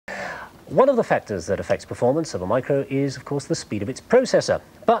One of the factors that affects performance of a micro is, of course, the speed of its processor.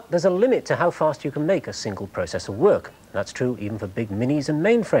 But there's a limit to how fast you can make a single processor work. That's true even for big minis and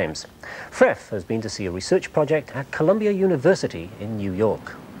mainframes. Freff has been to see a research project at Columbia University in New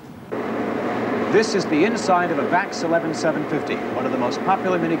York. This is the inside of a VAX 11750, one of the most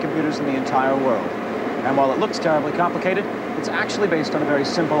popular mini-computers in the entire world. And while it looks terribly complicated, it's actually based on a very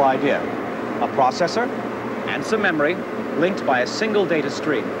simple idea. A processor and some memory linked by a single data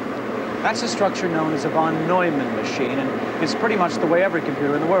stream. That's a structure known as a von Neumann machine, and it's pretty much the way every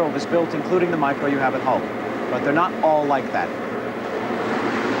computer in the world is built, including the micro you have at home. But they're not all like that.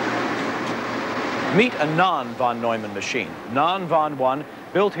 Meet a non-von Neumann machine, non-von 1,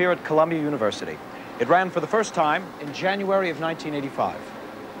 built here at Columbia University. It ran for the first time in January of 1985.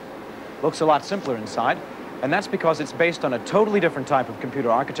 Looks a lot simpler inside, and that's because it's based on a totally different type of computer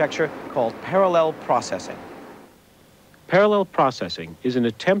architecture called parallel processing. Parallel processing is an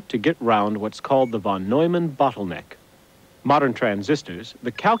attempt to get round what's called the von Neumann bottleneck. Modern transistors,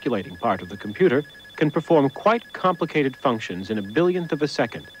 the calculating part of the computer, can perform quite complicated functions in a billionth of a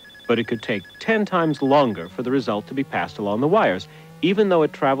second, but it could take 10 times longer for the result to be passed along the wires, even though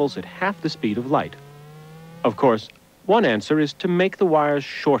it travels at half the speed of light. Of course, one answer is to make the wires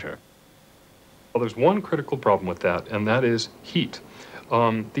shorter. Well, there's one critical problem with that, and that is heat.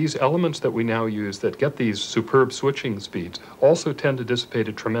 These elements that we now use that get these superb switching speeds also tend to dissipate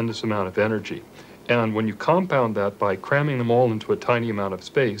a tremendous amount of energy. And when you compound that by cramming them all into a tiny amount of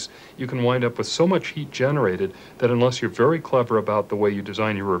space, you can wind up with so much heat generated that unless you're very clever about the way you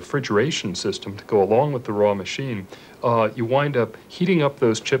design your refrigeration system to go along with the raw machine, you wind up heating up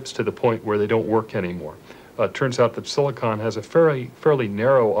those chips to the point where they don't work anymore. It turns out that silicon has a fairly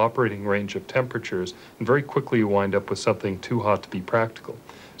narrow operating range of temperatures, and very quickly you wind up with something too hot to be practical.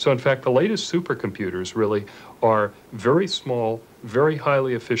 So in fact, the latest supercomputers really are very small, very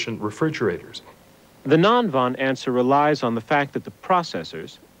highly efficient refrigerators. The non-von answer relies on the fact that the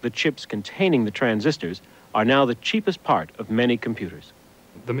processors, the chips containing the transistors, are now the cheapest part of many computers.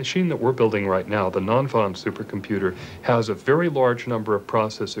 The machine that we're building right now, the non-von supercomputer, has a very large number of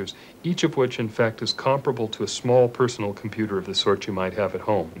processors, each of which in fact is comparable to a small personal computer of the sort you might have at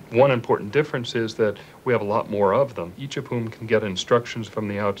home. One important difference is that we have a lot more of them, each of whom can get instructions from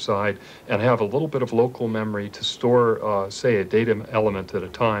the outside and have a little bit of local memory to store, say, a data element at a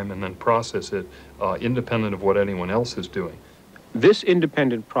time and then process it independent of what anyone else is doing. This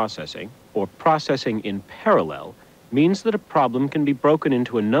independent processing, or processing in parallel, means that a problem can be broken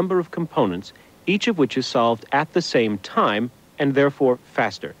into a number of components, each of which is solved at the same time and therefore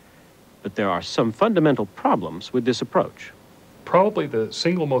faster. But there are some fundamental problems with this approach. Probably the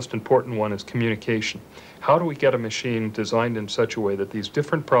single most important one is communication. How do we get a machine designed in such a way that these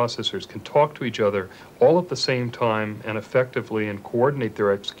different processors can talk to each other all at the same time and effectively and coordinate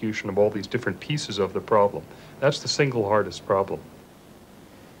their execution of all these different pieces of the problem? That's the single hardest problem.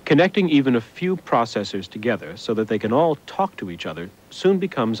 Connecting even a few processors together so that they can all talk to each other soon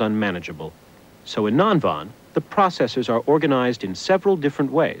becomes unmanageable. So in non-von, the processors are organized in several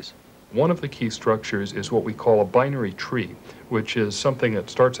different ways. One of the key structures is what we call a binary tree, which is something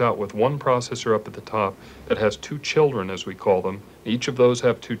that starts out with one processor up at the top that has two children, as we call them. Each of those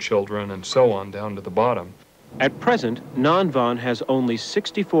have two children, and so on down to the bottom. At present, non-von has only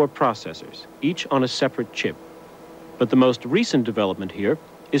 64 processors, each on a separate chip. But the most recent development here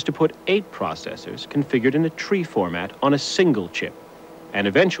is to put 8 processors configured in a tree format on a single chip. And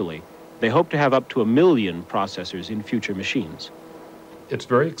eventually, they hope to have up to 1 million processors in future machines. It's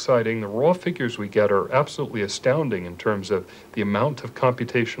very exciting. The raw figures we get are absolutely astounding in terms of the amount of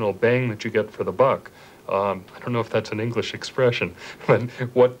computational bang that you get for the buck. I don't know if that's an English expression, but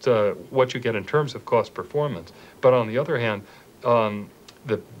what you get in terms of cost performance. But on the other hand,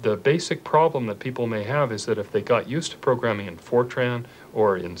 the basic problem that people may have is that if they got used to programming in Fortran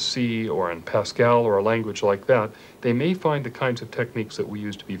or in C or in Pascal or a language like that, they may find the kinds of techniques that we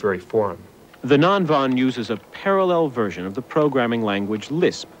use to be very foreign. The non-von uses a parallel version of the programming language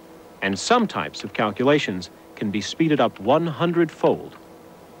Lisp, and some types of calculations can be speeded up 100-fold.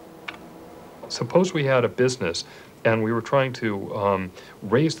 Suppose we had a business and we were trying to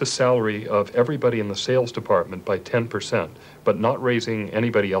raise the salary of everybody in the sales department by 10%, but not raising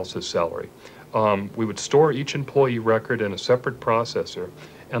anybody else's salary. We would store each employee record in a separate processor,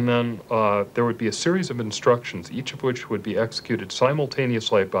 and then there would be a series of instructions, each of which would be executed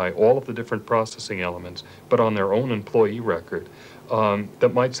simultaneously by all of the different processing elements, but on their own employee record,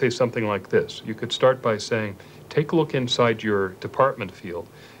 that might say something like this. You could start by saying, take a look inside your department field.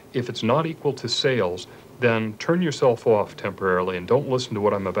 If it's not equal to sales, then turn yourself off temporarily and don't listen to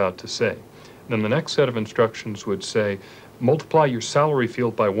what I'm about to say. Then the next set of instructions would say, multiply your salary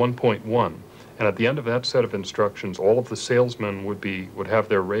field by 1.1. And at the end of that set of instructions, all of the salesmen would have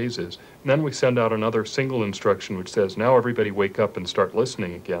their raises. And then we send out another single instruction which says, now everybody wake up and start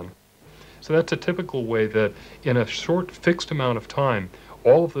listening again. So that's a typical way that in a short fixed amount of time,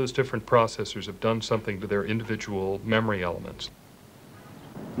 all of those different processors have done something to their individual memory elements.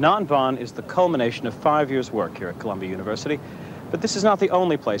 Non-VON is the culmination of 5 years' work here at Columbia University, but this is not the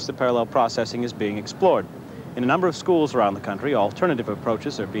only place that parallel processing is being explored. In a number of schools around the country, alternative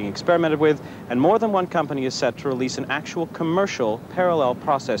approaches are being experimented with, and more than one company is set to release an actual commercial parallel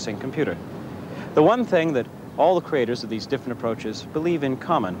processing computer. The one thing that all the creators of these different approaches believe in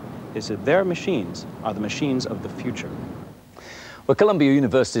common is that their machines are the machines of the future. Well, Columbia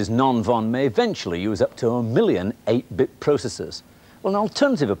University's non-VON may eventually use up to 1 million 8-bit processors. Well, an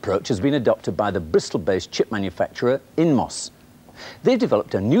alternative approach has been adopted by the Bristol-based chip manufacturer Inmos. They've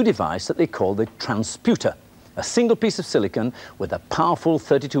developed a new device that they call the Transputer, a single piece of silicon with a powerful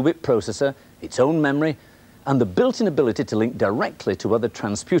 32-bit processor, its own memory, and the built-in ability to link directly to other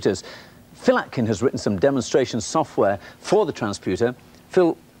transputers. Phil Atkin has written some demonstration software for the Transputer.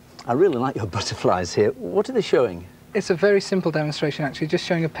 Phil, I really like your butterflies here. What are they showing? It's a very simple demonstration, actually, just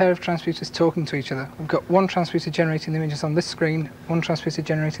showing a pair of transputers talking to each other. We've got one transputer generating the images on this screen, one transputer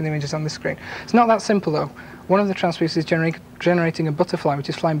generating the images on this screen. It's not that simple, though. One of the transputers is generating a butterfly, which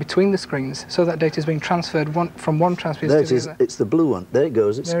is flying between the screens, so that data is being transferred from one transputer to the other. It's the blue one. There it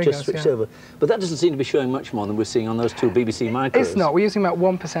goes. It's just just switched over. But that doesn't seem to be showing much more than we're seeing on those two BBC micros. It's not. We're using about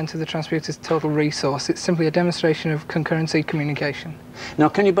 1% of the transputer's total resource. It's simply a demonstration of concurrency communication. Now,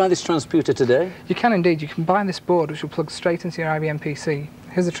 can you buy this transputer today? You can indeed. You can buy this board, which will plug straight into your IBM PC.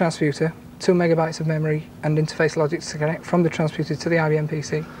 Here's the transputer, 2 megabytes of memory and interface logic to connect from the transputer to the IBM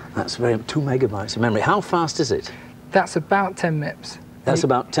PC. That's 2 megabytes of memory. How fast is it? That's about 10 MIPS. That's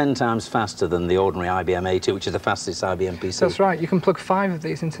about 10 times faster than the ordinary IBM A2, which is the fastest IBM PC. That's right. You can plug 5 of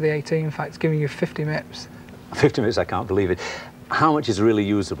these into the A2, in fact, giving you 50 MIPS. 50 MIPS, I can't believe it. How much is really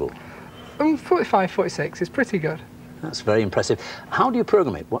usable? 45, 46 is pretty good. That's very impressive. How do you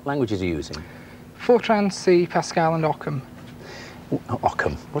program it? What languages are you using? Fortran, C, Pascal and Occam.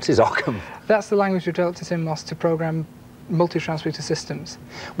 Occam. What is Occam? That's the language we developed at Inmos to program multi-transputer systems.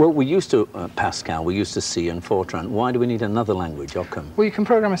 Well, we used to Pascal, we used to C and Fortran. Why do we need another language, Occam? Well, you can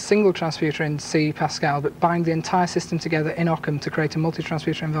program a single transputer in C, Pascal, but bind the entire system together in Occam to create a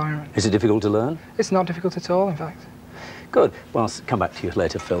multi-transputer environment. Is it difficult to learn? It's not difficult at all, in fact. Good. Well, I'll come back to you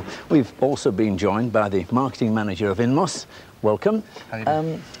later, Phil. We've also been joined by the marketing manager of Inmos. Welcome. How you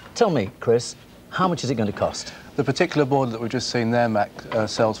doing? Tell me, Chris, how much is it going to cost? The particular board that we've just seen there, Mac,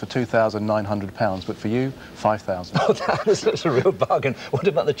 sells for £2,900, but for you, £5,000. Oh, that's a real bargain. What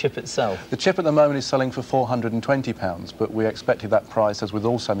about the chip itself? The chip at the moment is selling for £420, but we expected that price, as with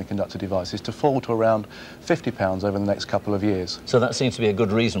all semiconductor devices, to fall to around £50 over the next couple of years. So that seems to be a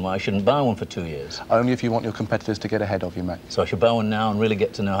good reason why I shouldn't buy one for 2 years. Only if you want your competitors to get ahead of you, Mac. So I should buy one now and really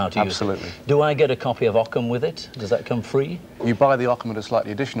get to know how to use it? Absolutely. Do I get a copy of Occam with it? Does that come free? You buy the Occam at a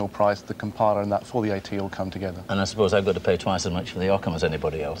slightly additional price, the compiler and that for the AT all come together. And I suppose I've got to pay twice as much for the Occam as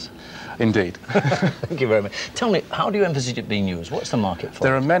anybody else. Indeed. Thank you very much. Tell me, how do you envisage it being used? What's the market for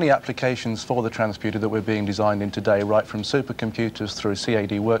There it? are many applications for the transputer that we're being designed in today, right from supercomputers through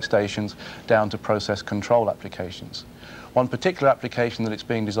CAD workstations down to process control applications. One particular application that it's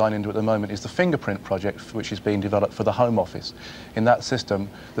being designed into at the moment is the fingerprint project, which is being developed for the Home Office. In that system,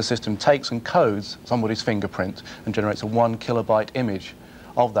 the system takes and codes somebody's fingerprint and generates a 1 kilobyte image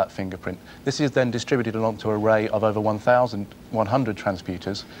of that fingerprint. This is then distributed along to an array of over 1,100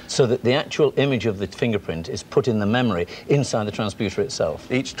 transputers. So that the actual image of the fingerprint is put in the memory inside the transputer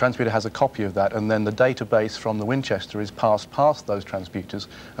itself? Each transputer has a copy of that, and then the database from the Winchester is passed past those transputers,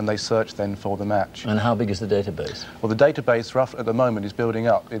 and they search then for the match. And how big is the database? Well, the database roughly at the moment is building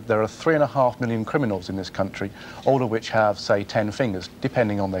up. There are 3.5 million criminals in this country, all of which have, say, 10 fingers,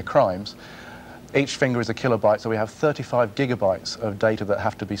 depending on their crimes. Each finger is a kilobyte, so we have 35 gigabytes of data that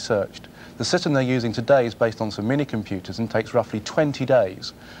have to be searched. The system they're using today is based on some mini-computers and takes roughly 20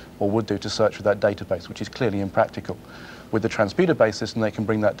 days, or would do, to search for that database, which is clearly impractical. With the transputer-based system, they can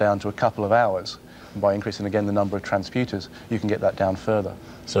bring that down to a couple of hours. And by increasing again the number of transputers, you can get that down further.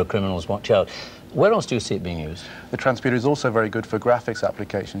 So criminals, watch out. Where else do you see it being used? The transputer is also very good for graphics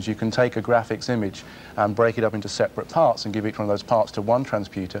applications. You can take a graphics image and break it up into separate parts and give each one of those parts to one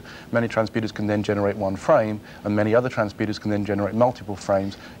transputer. Many transputers can then generate one frame, and many other transputers can then generate multiple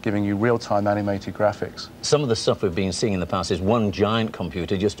frames, giving you real-time animated graphics. Some of the stuff we've been seeing in the past is one giant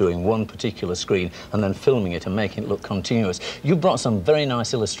computer just doing one particular screen and then filming it and making it look continuous. You brought some very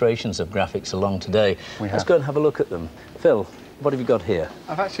nice illustrations of graphics along today. Let's go and have a look at them. Phil, what have you got here?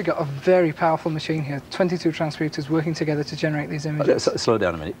 I've actually got a very powerful machine here, 22 transputers working together to generate these images. Slow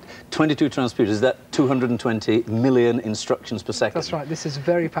down a minute. 22 transputers, is that 220 million instructions per second? That's right, this is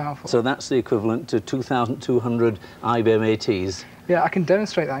very powerful. So that's the equivalent to 2,200 IBM ATs. Yeah, I can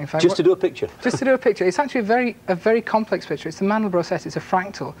demonstrate that, in fact. Just to do a picture? Just to do a picture. It's actually a very complex picture. It's the Mandelbrot set, it's a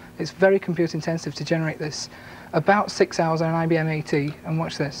fractal. It's very compute intensive to generate this. About 6 hours on an IBM AT, and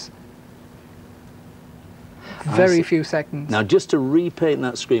watch this. Very few seconds. Now, just to repaint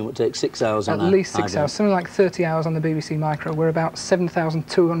that screen would take 6 hours on At least 6 hours, something like 30 hours on the BBC Micro. We're about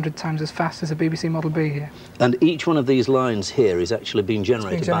 7,200 times as fast as a BBC Model B here. And each one of these lines here is actually being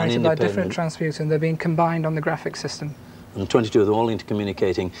generated by an independent... by a different transputer, and they're being combined on the graphics system. And 22 of them all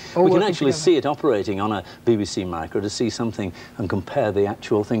intercommunicating. We can actually see it operating on a BBC Micro to see something and compare the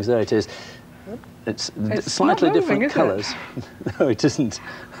actual things. There it is. It's slightly different colours. No, it isn't.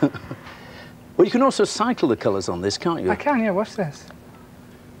 Well, you can also cycle the colours on this, can't you? I can, yeah, watch this.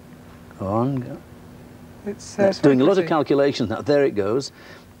 Go on, go. It's doing a lot of calculations now. There it goes.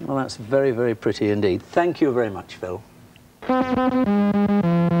 Well, that's very, very pretty indeed. Thank you very much, Phil.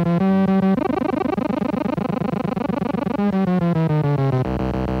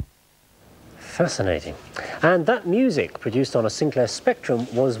 Fascinating. And that music produced on a Sinclair Spectrum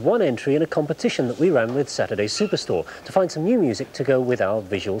was one entry in a competition that we ran with Saturday Superstore to find some new music to go with our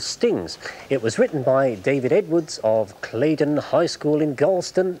visual stings. It was written by David Edwards of Claydon High School in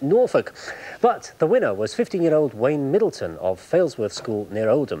Galston, Norfolk. But the winner was 15-year-old Wayne Middleton of Failsworth School near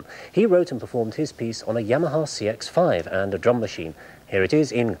Oldham. He wrote and performed his piece on a Yamaha CX-5 and a drum machine. Here it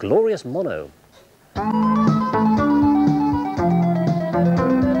is in glorious mono.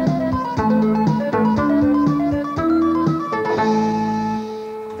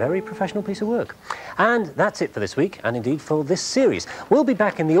 Very professional piece of work. And that's it for this week, and indeed for this series. We'll be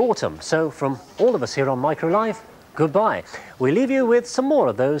back in the autumn, so from all of us here on Micro Live, goodbye. We leave you with some more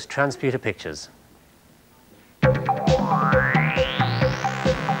of those Transputer pictures.